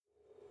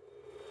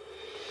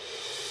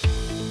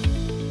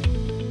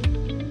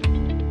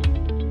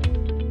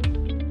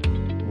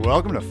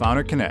Welcome to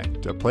Founder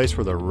Connect, a place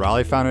where the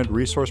Raleigh Founded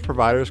resource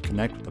providers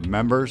connect with the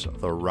members of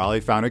the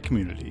Raleigh Founded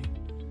community.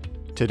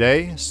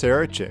 Today,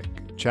 Sarah Chick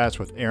chats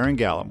with Erin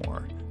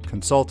Gallimore,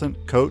 consultant,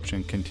 coach,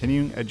 and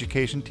continuing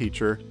education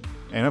teacher,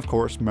 and of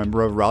course,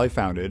 member of Raleigh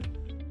Founded,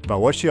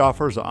 about what she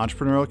offers the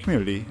entrepreneurial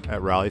community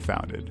at Raleigh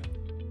Founded.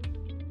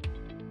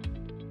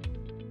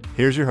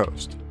 Here's your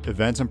host,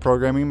 Events and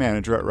Programming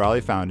Manager at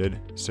Raleigh Founded,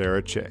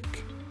 Sarah Chick.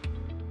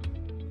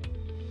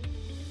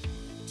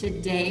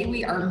 Today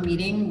we are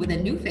meeting with a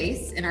new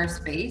face in our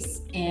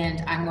space,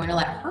 and I'm going to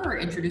let her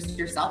introduce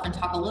herself and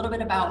talk a little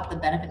bit about the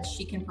benefits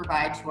she can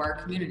provide to our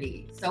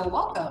community. So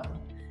welcome.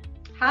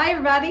 Hi,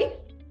 everybody.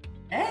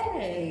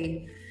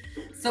 Hey.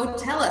 So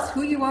tell us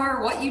who you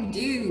are, what you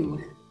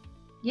do.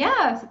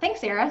 Yeah,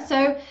 thanks, Sarah.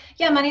 So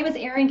my name is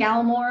Erin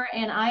Gallimore,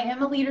 and I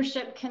am a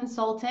leadership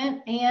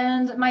consultant,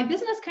 and my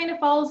business kind of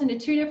falls into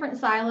two different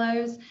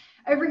silos.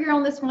 Over here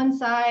on this one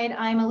side,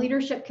 I'm a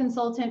leadership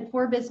consultant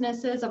for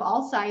businesses of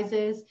all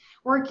sizes,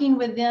 working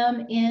with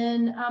them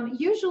in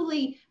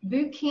usually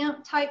boot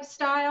camp type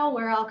style,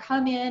 where I'll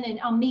come in and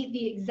I'll meet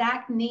the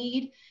exact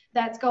need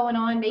that's going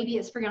on. Maybe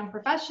it's for young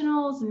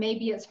professionals,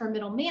 maybe it's for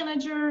middle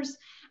managers,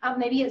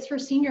 maybe it's for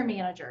senior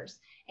managers.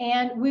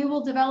 And we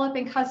will develop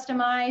and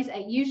customize.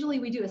 Usually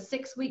we do a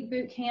 6-week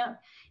boot camp,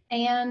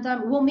 and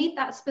we'll meet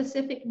that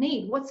specific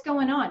need. What's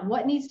going on?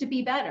 What needs to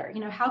be better?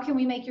 How can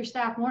we make your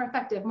staff more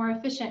effective, more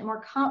efficient,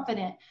 more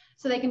confident,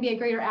 so they can be a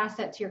greater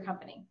asset to your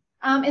company?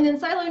 And then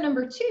silo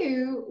number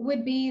 2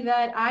 would be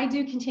that I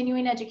do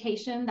continuing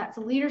education. That's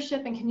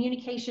leadership and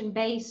communication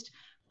based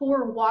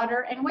for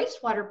water and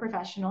wastewater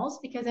professionals,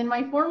 because in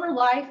my former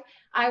life,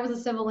 I was a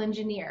civil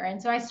engineer.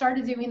 And so I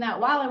started doing that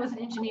while I was an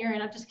engineer,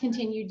 and I've just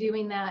continued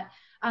doing that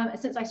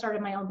since I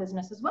started my own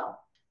business as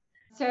well.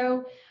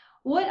 So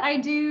what I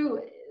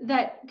do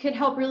that could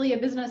help really a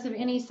business of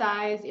any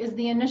size is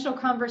the initial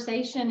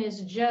conversation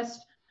is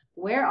just,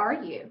 where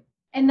are you?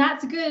 And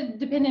that's good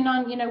depending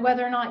on,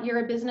 whether or not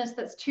you're a business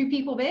that's 2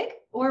 people big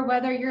or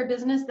whether you're a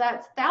business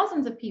that's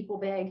thousands of people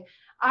big.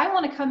 I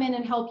want to come in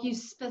and help you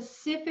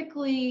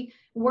specifically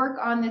work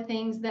on the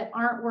things that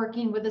aren't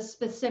working with a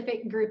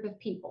specific group of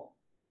people.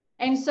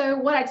 And so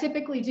what I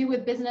typically do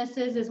with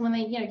businesses is when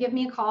they, give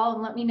me a call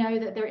and let me know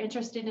that they're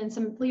interested in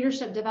some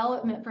leadership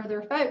development for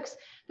their folks,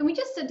 then we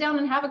just sit down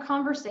and have a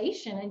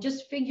conversation and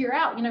just figure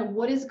out,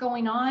 what is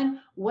going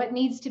on, what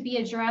needs to be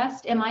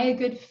addressed. Am I a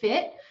good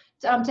fit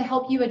to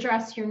help you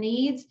address your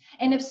needs?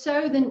 And if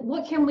so, then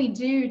what can we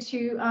do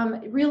to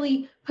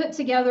really put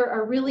together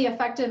a really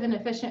effective and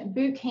efficient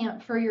boot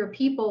camp for your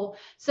people,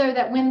 so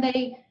that when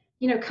they,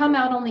 come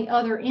out on the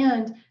other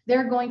end,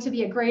 they're going to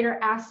be a greater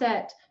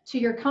asset to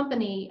your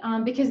company,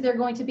 because they're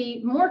going to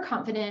be more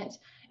confident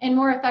and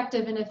more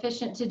effective and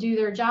efficient to do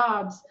their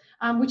jobs,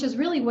 which is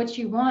really what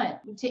you want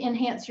to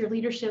enhance your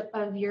leadership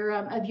of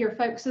your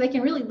folks, so they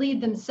can really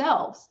lead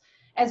themselves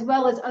as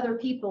well as other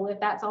people, if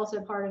that's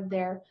also part of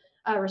their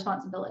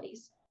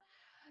responsibilities.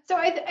 So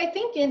I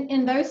think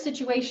in those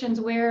situations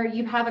where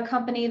you have a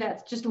company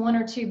that's just 1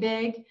 or 2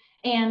 big,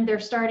 and they're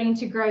starting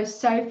to grow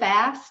so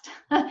fast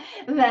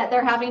that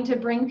they're having to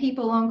bring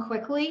people on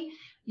quickly,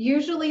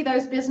 usually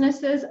those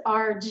businesses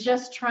are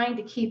just trying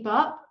to keep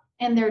up,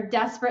 and they're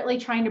desperately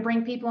trying to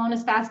bring people on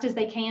as fast as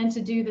they can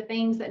to do the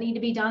things that need to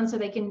be done so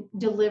they can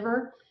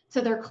deliver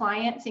to their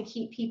clients and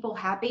keep people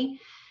happy.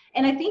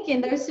 And I think in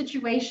those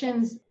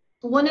situations,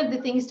 one of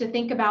the things to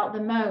think about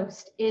the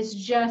most is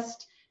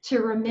just to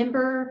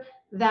remember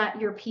that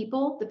your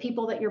people, the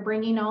people that you're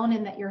bringing on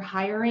and that you're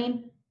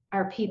hiring,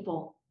 are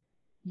people.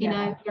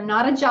 They're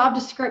not a job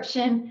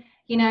description,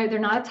 they're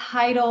not a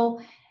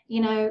title,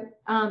 they're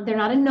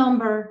not a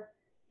number,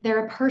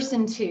 they're a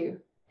person too.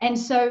 And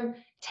so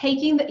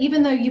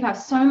even though you have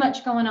so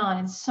much going on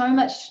and so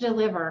much to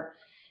deliver,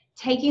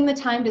 taking the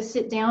time to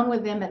sit down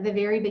with them at the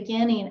very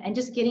beginning and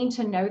just getting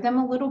to know them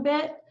a little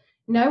bit,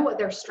 know what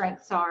their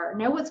strengths are,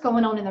 know what's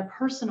going on in their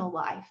personal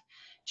life,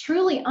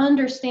 truly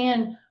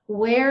understand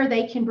where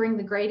they can bring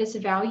the greatest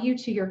value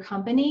to your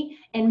company,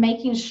 and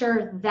making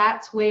sure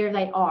that's where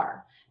they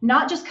are.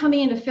 Not just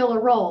coming in to fill a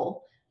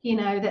role,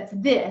 that's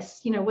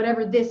this,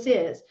 whatever this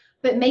is,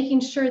 but making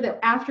sure that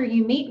after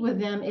you meet with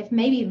them, if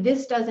maybe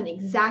this doesn't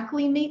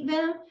exactly meet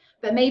them,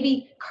 but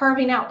maybe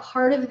carving out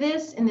part of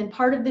this and then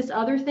part of this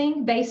other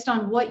thing based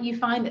on what you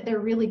find that they're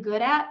really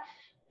good at,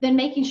 then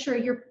making sure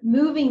you're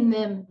moving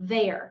them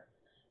there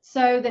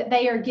so that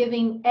they are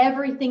giving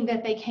everything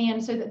that they can,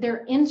 so that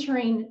they're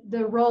entering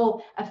the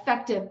role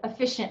effective,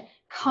 efficient,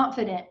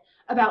 confident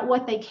about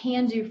what they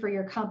can do for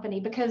your company.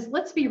 Because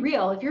let's be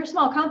real, if you're a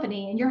small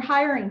company and you're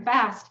hiring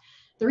fast,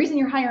 the reason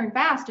you're hiring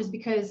fast is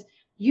because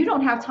you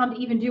don't have time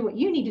to even do what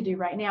you need to do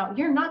right now.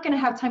 You're not going to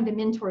have time to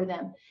mentor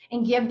them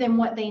and give them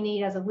what they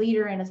need as a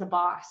leader and as a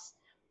boss.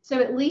 So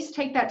at least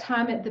take that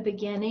time at the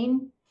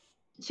beginning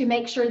to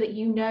make sure that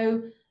you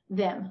know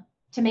them,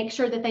 to make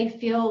sure that they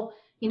feel,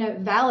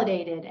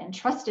 validated and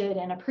trusted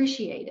and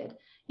appreciated.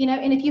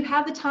 And if you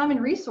have the time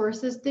and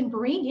resources, then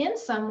bring in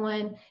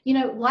someone,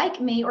 like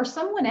me or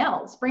someone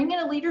else. Bring in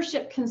a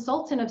leadership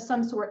consultant of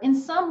some sort in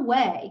some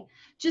way,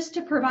 just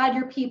to provide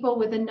your people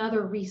with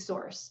another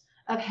resource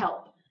of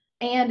help.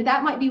 And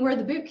that might be where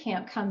the boot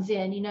camp comes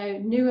in.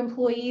 New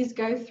employees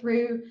go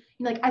through,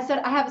 like I said,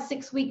 I have a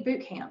 6-week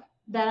boot camp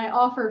that I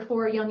offer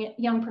for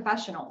young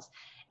professionals.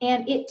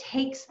 And it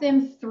takes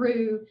them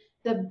through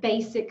the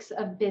basics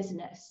of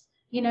business,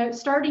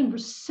 starting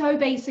so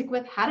basic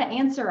with how to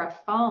answer a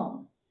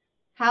phone,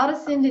 how to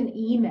send an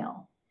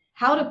email,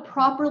 how to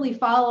properly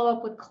follow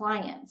up with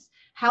clients,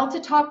 how to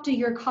talk to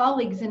your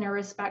colleagues in a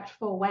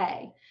respectful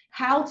way,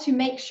 how to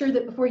make sure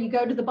that before you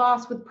go to the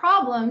boss with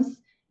problems,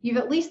 you've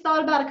at least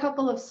thought about a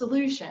couple of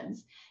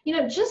solutions.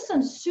 Just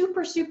some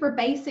super, super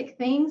basic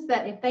things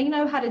that if they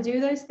know how to do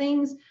those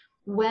things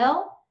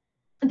well,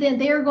 then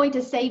they're going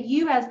to save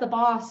you as the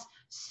boss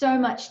so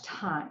much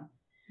time.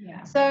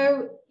 Yeah.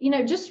 So,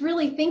 just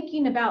really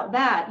thinking about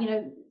that,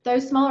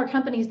 those smaller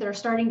companies that are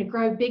starting to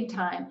grow big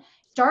time,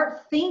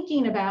 start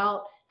thinking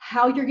about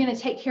how you're going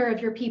to take care of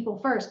your people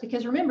first.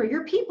 Because remember,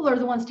 your people are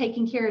the ones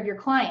taking care of your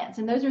clients,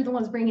 and those are the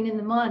ones bringing in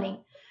the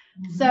money.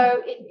 Mm-hmm.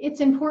 So it's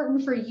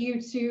important for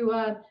you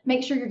to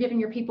make sure you're giving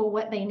your people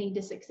what they need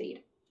to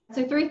succeed.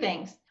 So 3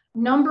 things.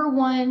 Number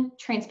 1,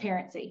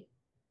 transparency.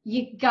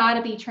 You got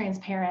to be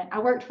transparent. I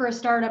worked for a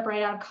startup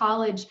right out of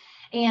college,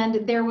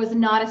 and there was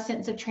not a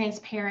sense of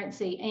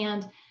transparency.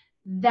 And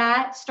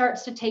that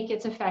starts to take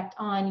its effect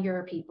on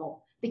your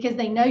people because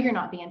they know you're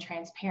not being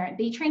transparent.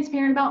 Be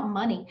transparent about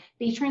money.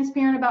 Be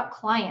transparent about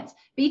clients.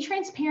 Be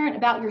transparent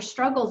about your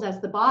struggles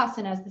as the boss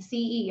and as the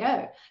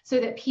CEO, so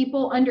that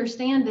people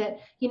understand that,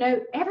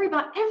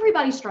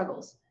 everybody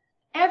struggles.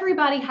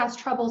 Everybody has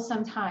trouble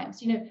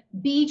sometimes.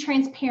 Be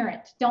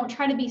transparent. Don't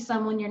try to be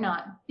someone you're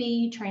not.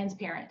 Be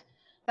transparent.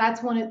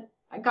 That's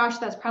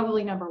that's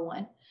probably number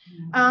 1.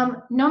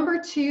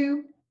 Number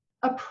 2,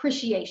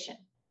 appreciation.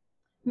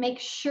 Make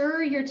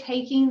sure you're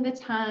taking the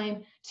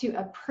time to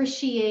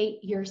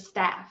appreciate your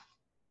staff.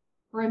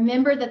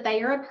 Remember that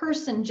they are a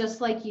person just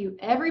like you.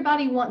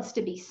 Everybody wants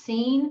to be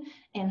seen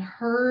and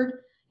heard.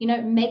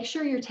 Make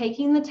sure you're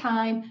taking the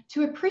time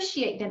to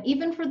appreciate them,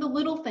 even for the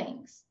little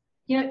things.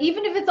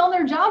 Even if it's on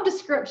their job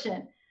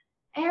description.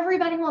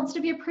 Everybody wants to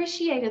be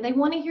appreciated. They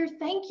want to hear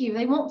thank you.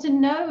 They want to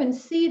know and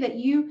see that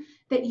you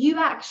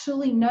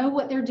actually know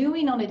what they're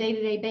doing on a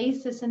day-to-day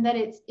basis, and that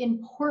it's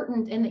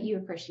important and that you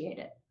appreciate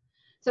it.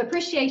 So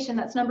appreciation,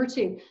 that's number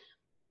 2.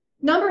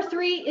 Number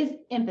 3 is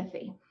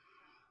empathy.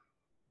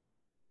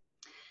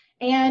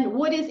 And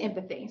what is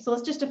empathy? So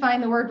let's just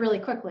define the word really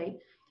quickly.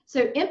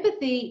 So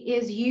empathy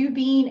is you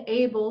being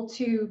able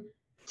to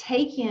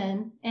take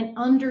in and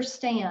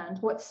understand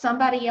what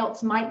somebody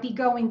else might be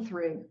going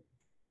through,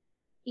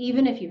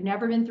 even if you've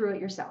never been through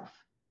it yourself.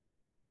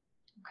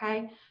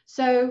 Okay,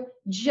 so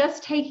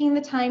just taking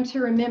the time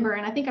to remember,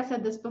 and I think I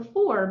said this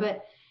before,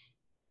 but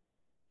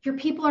your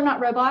people are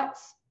not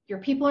robots. Your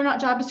people are not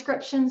job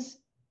descriptions.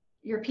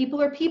 Your people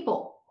are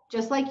people,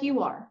 just like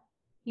you are,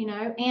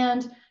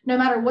 and no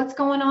matter what's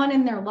going on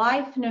in their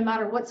life, no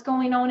matter what's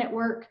going on at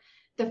work,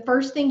 the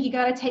first thing you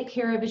got to take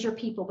care of is your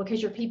people,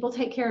 because your people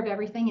take care of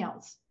everything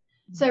else.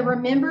 So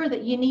remember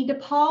that you need to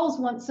pause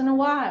once in a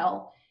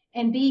while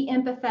and be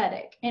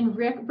empathetic and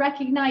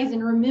recognize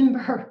and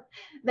remember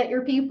that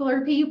your people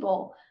are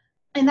people.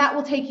 And that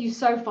will take you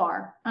so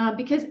far,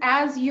 because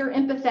as you're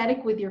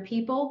empathetic with your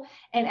people,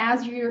 and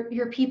as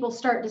your people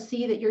start to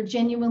see that you're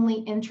genuinely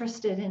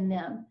interested in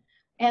them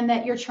and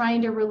that you're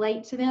trying to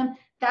relate to them,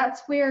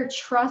 that's where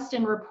trust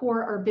and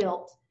rapport are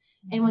built.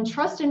 And when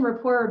trust and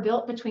rapport are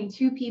built between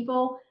 2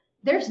 people,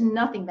 there's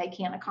nothing they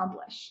can't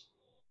accomplish.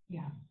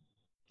 Yeah.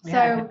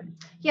 So,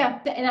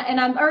 and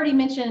I've already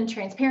mentioned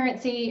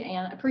transparency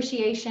and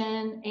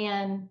appreciation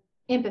and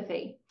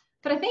empathy.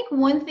 But I think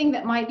one thing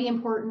that might be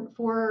important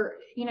for,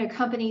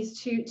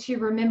 companies to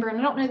remember, and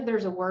I don't know if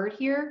there's a word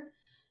here,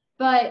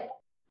 but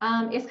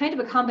it's kind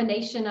of a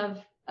combination of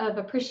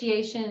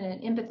appreciation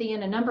and empathy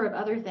and a number of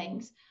other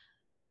things.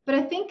 But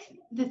I think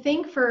the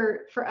thing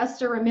for us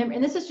to remember,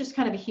 and this is just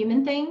kind of a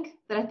human thing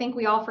that I think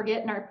we all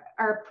forget in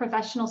our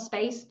professional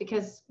space,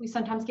 because we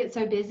sometimes get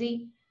so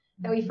busy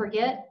that we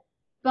forget,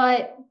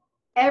 but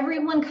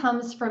everyone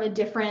comes from a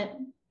different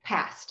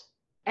past.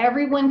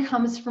 Everyone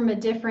comes from a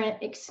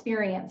different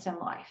experience in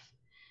life.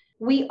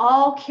 We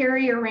all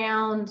carry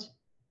around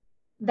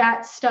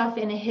that stuff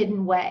in a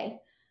hidden way.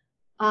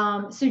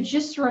 So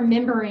just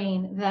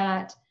remembering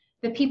that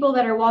the people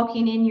that are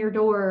walking in your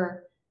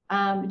door,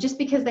 just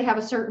because they have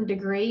a certain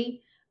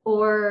degree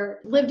or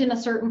lived in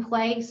a certain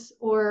place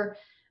or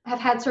have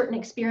had certain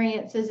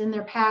experiences in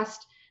their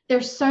past,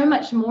 there's so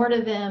much more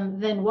to them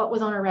than what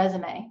was on a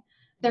resume.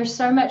 There's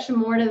so much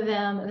more to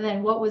them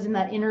than what was in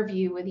that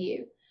interview with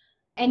you.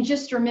 And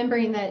just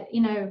remembering that,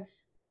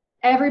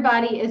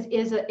 everybody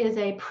is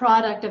a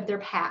product of their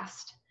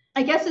past.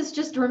 I guess it's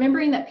just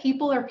remembering that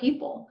people are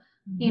people.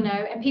 you know,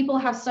 and people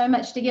have so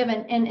much to give.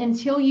 And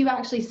until you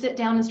actually sit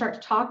down and start to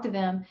talk to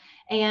them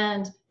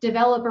and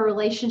develop a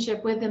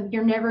relationship with them,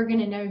 you're never going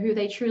to know who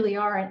they truly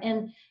are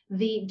and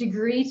the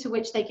degree to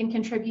which they can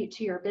contribute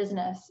to your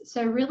business.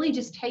 So really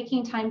just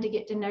taking time to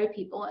get to know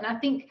people. And I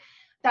think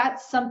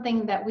that's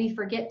something that we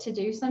forget to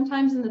do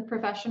sometimes in the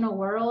professional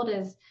world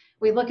is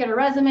we look at a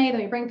resume,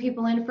 then we bring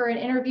people in for an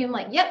interview and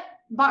like, yep,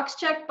 box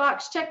check,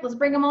 let's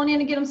bring them on in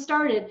and get them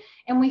started.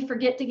 And we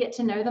forget to get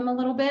to know them a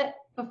little bit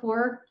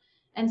before.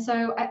 And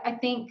so I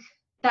think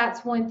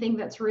that's one thing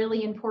that's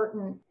really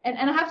important. And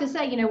I have to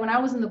say, you know, when I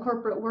was in the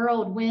corporate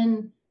world,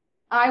 when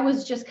I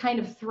was just kind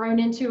of thrown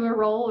into a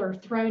role or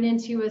thrown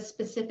into a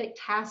specific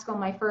task on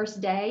my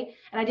first day,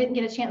 and I didn't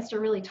get a chance to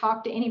really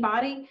talk to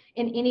anybody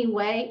in any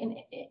way,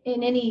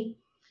 in any,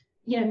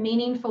 you know,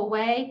 meaningful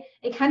way,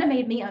 it kind of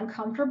made me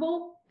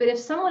uncomfortable. But if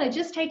someone had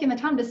just taken the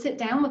time to sit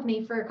down with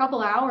me for a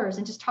couple hours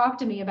and just talk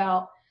to me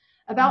about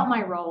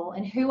my role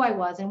and who I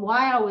was and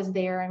why I was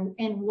there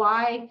and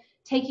why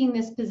taking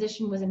this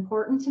position was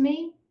important to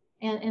me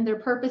and their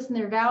purpose and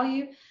their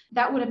value,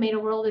 that would have made a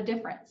world of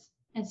difference.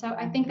 And so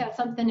I think that's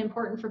something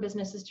important for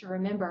businesses to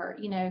remember,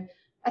 you know,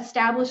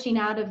 establishing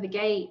out of the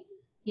gate,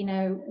 you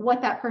know,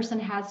 what that person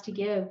has to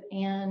give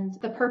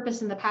and the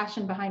purpose and the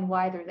passion behind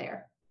why they're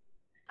there.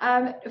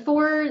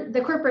 For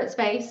the corporate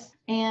space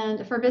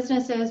and for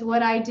businesses,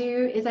 what I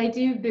do is I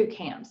do boot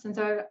camps. And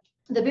so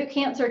the boot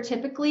camps are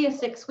typically a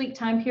 6-week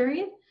time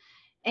period,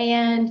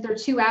 and they're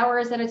 2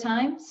 hours at a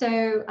time.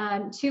 So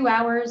 2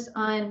 hours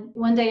on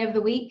one day of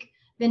the week,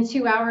 then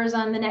 2 hours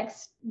on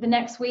the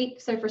next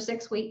week. So for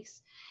 6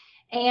 weeks.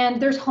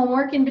 And there's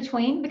homework in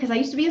between because I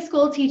used to be a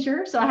school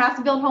teacher. So I have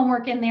to build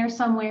homework in there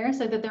somewhere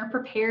so that they're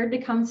prepared to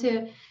come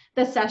to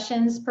the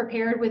sessions,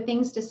 prepared with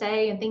things to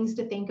say and things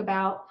to think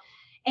about.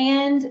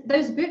 And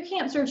those boot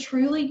camps are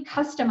truly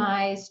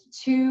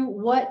customized to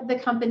what the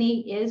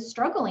company is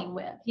struggling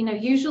with. You know,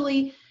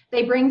 usually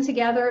they bring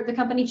together, the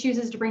company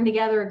chooses to bring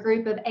together a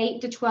group of 8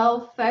 to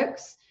 12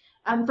 folks.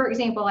 For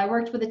example, I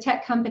worked with a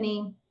tech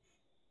company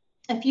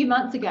a few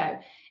months ago,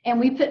 and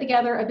we put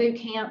together a boot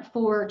camp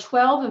for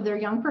 12 of their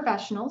young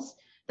professionals.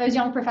 Those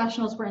young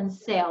professionals were in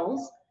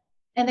sales,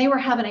 and they were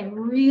having a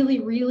really,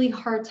 really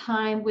hard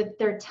time with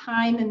their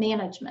time and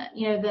management.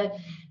 You know, the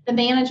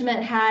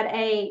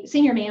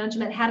senior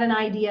management had an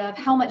idea of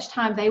how much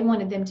time they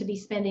wanted them to be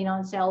spending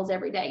on sales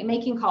every day,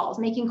 making calls,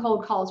 making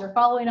cold calls, or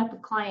following up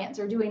with clients,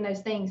 or doing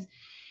those things.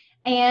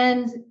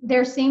 And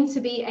there seemed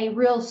to be a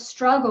real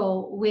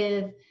struggle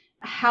with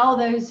how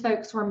those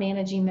folks were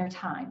managing their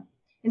time.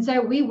 And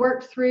so we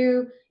worked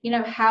through, you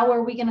know, how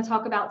are we going to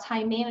talk about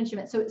time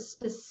management so it's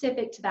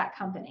specific to that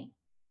company.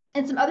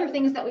 And some other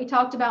things that we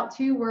talked about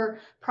too were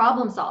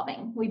problem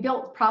solving. We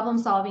built problem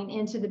solving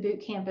into the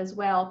boot camp as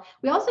well.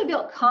 We also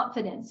built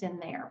confidence in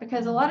there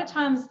because a lot of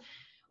times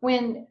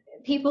when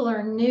people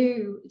are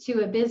new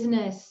to a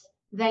business,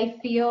 they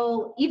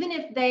feel, even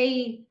if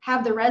they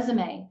have the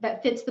resume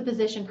that fits the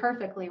position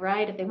perfectly,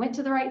 right? If they went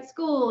to the right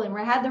school and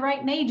had the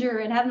right major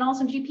and had an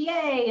awesome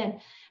GPA and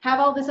have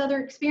all this other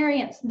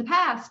experience in the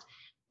past,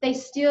 they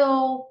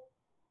still,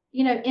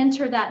 you know,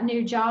 enter that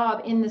new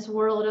job in this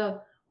world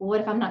of, what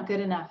if I'm not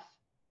good enough?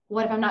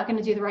 What if I'm not going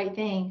to do the right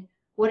thing?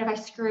 What if I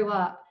screw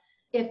up?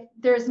 If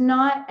there's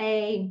not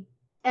a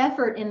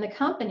effort in the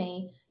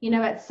company, you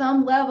know, at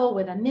some level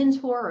with a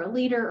mentor or a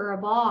leader or a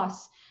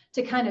boss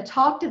to kind of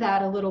talk to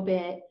that a little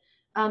bit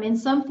in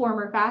some form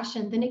or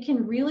fashion, then it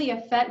can really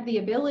affect the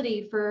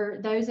ability for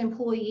those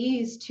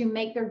employees to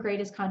make their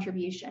greatest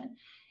contribution.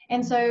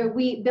 And so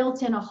we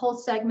built in a whole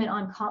segment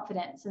on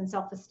confidence and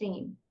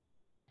self-esteem.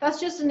 That's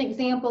just an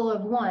example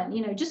of one,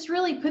 you know, just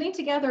really putting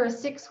together a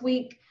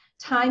 6-week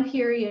time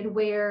period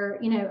where,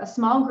 you know, a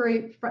small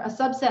group, a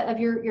subset of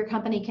your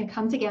company can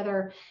come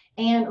together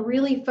and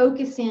really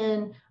focus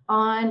in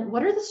on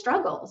what are the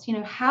struggles, you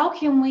know, how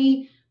can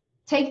we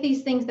take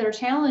these things that are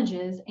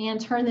challenges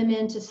and turn them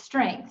into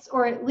strengths,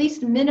 or at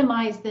least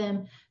minimize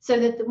them so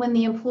that when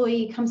the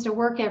employee comes to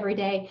work every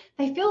day,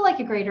 they feel like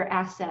a greater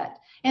asset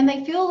and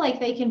they feel like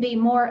they can be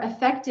more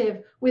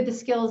effective with the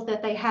skills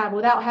that they have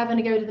without having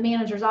to go to the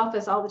manager's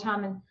office all the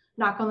time and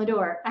knock on the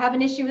door. I have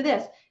an issue with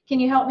this. Can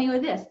you help me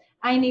with this?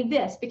 I need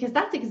this, because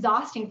that's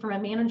exhausting from a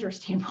manager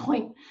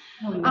standpoint.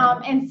 Oh,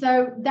 yeah. And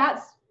so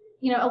that's,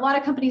 you know, a lot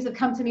of companies have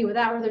come to me with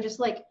that, where they're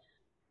just like,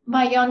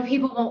 my young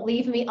people won't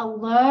leave me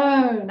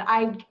alone.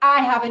 I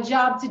have a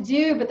job to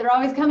do, but they're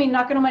always coming,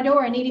 knocking on my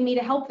door and needing me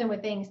to help them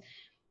with things.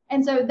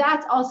 And so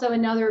that's also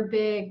another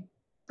big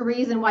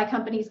reason why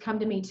companies come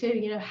to me too.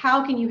 You know,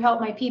 how can you help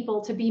my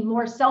people to be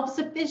more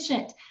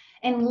self-sufficient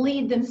and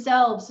lead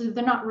themselves so that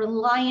they're not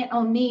reliant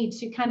on me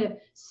to kind of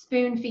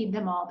spoon feed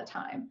them all the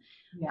time?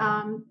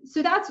 Yeah.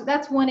 So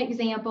that's one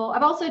example.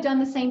 I've also done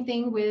the same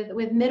thing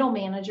with middle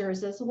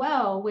managers as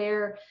well,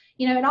 where,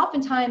 you know, and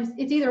oftentimes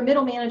it's either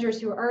middle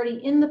managers who are already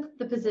in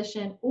the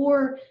position,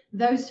 or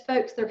those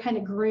folks they're kind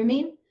of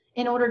grooming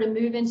in order to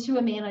move into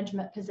a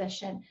management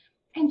position.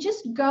 And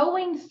just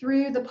going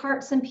through the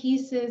parts and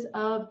pieces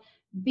of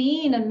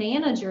being a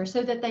manager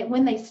so that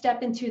when they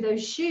step into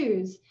those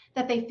shoes,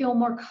 that they feel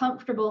more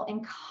comfortable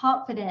and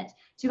confident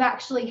to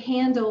actually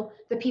handle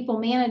the people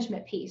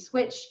management piece,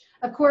 which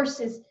of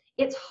course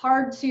it's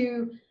hard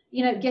to,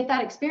 get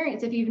that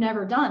experience if you've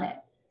never done it.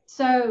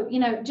 So,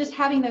 just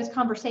having those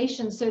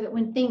conversations so that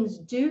when things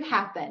do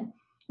happen,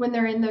 when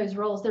they're in those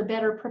roles, they're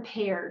better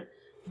prepared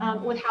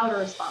with how to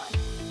respond.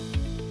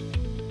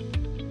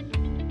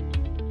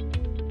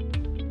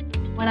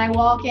 When I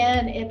walk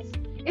in,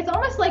 it's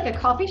almost like a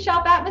coffee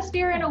shop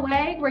atmosphere in a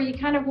way, where you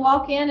kind of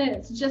walk in and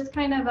it's just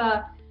kind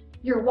of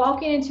you're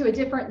walking into a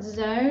different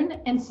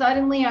zone, and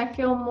suddenly I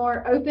feel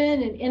more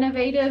open and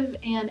innovative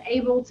and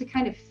able to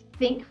kind of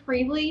think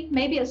freely.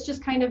 Maybe it's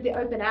just kind of the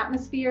open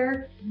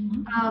atmosphere,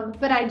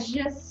 but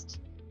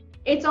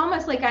it's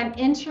almost like I'm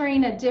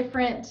entering a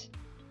different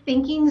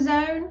thinking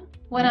zone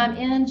when I'm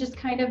in just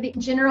kind of the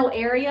general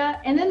area.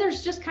 And then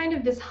there's just kind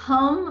of this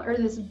hum or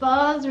this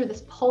buzz or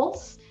this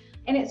pulse,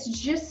 and it's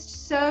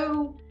just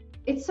so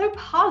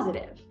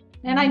positive.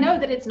 And I know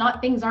that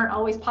things aren't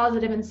always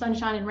positive and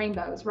sunshine and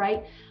rainbows,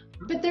 right?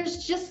 But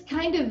there's just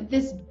kind of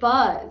this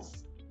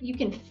buzz. You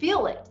can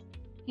feel it,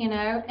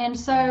 and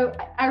so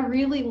I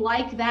really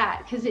like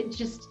that, because it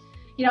just,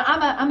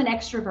 I'm an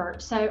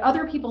extrovert, so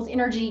other people's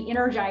energy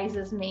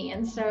energizes me.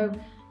 And so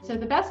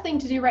the best thing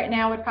to do right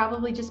now would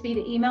probably just be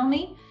to email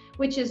me,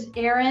 which is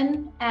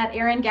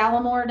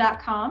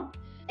erin@eringallimore.com.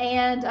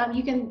 And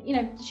you can,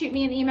 shoot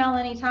me an email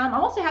anytime.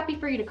 I'm also happy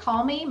for you to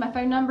call me. My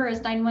phone number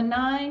is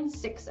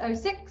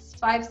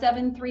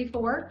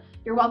 919-606-5734.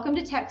 You're welcome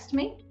to text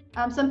me.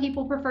 Some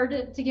people prefer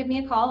to give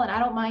me a call, and I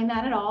don't mind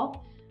that at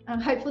all.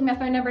 Hopefully my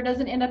phone number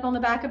doesn't end up on the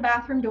back of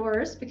bathroom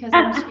doors, because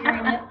I'm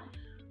sharing it.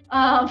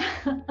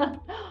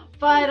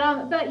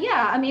 But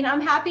yeah,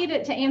 I'm happy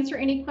to answer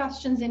any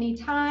questions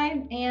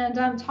anytime,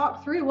 and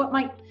talk through what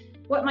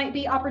might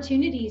be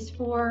opportunities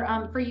for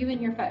you and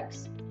your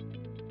folks.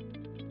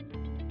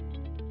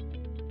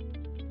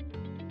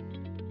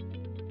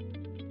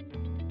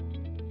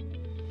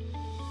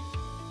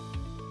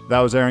 That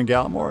was Erin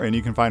Gallimore, and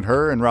you can find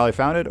her in Raleigh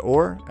Founded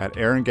or at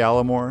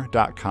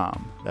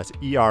eringallimore.com. That's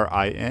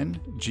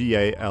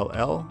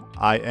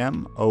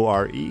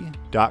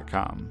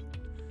ErinGallimore.com.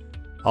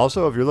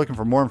 Also, if you're looking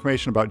for more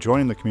information about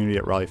joining the community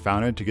at Raleigh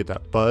Founded to get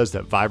that buzz,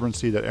 that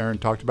vibrancy that Erin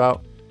talked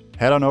about,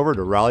 head on over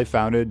to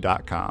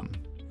RaleighFounded.com.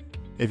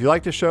 If you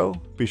like the show,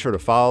 be sure to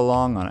follow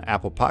along on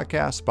Apple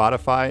Podcasts,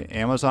 Spotify,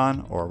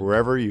 Amazon, or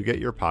wherever you get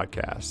your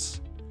podcasts.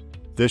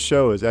 This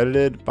show is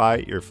edited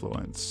by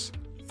Earfluence.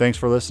 Thanks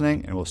for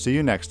listening, and we'll see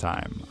you next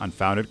time on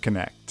Founded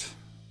Connect.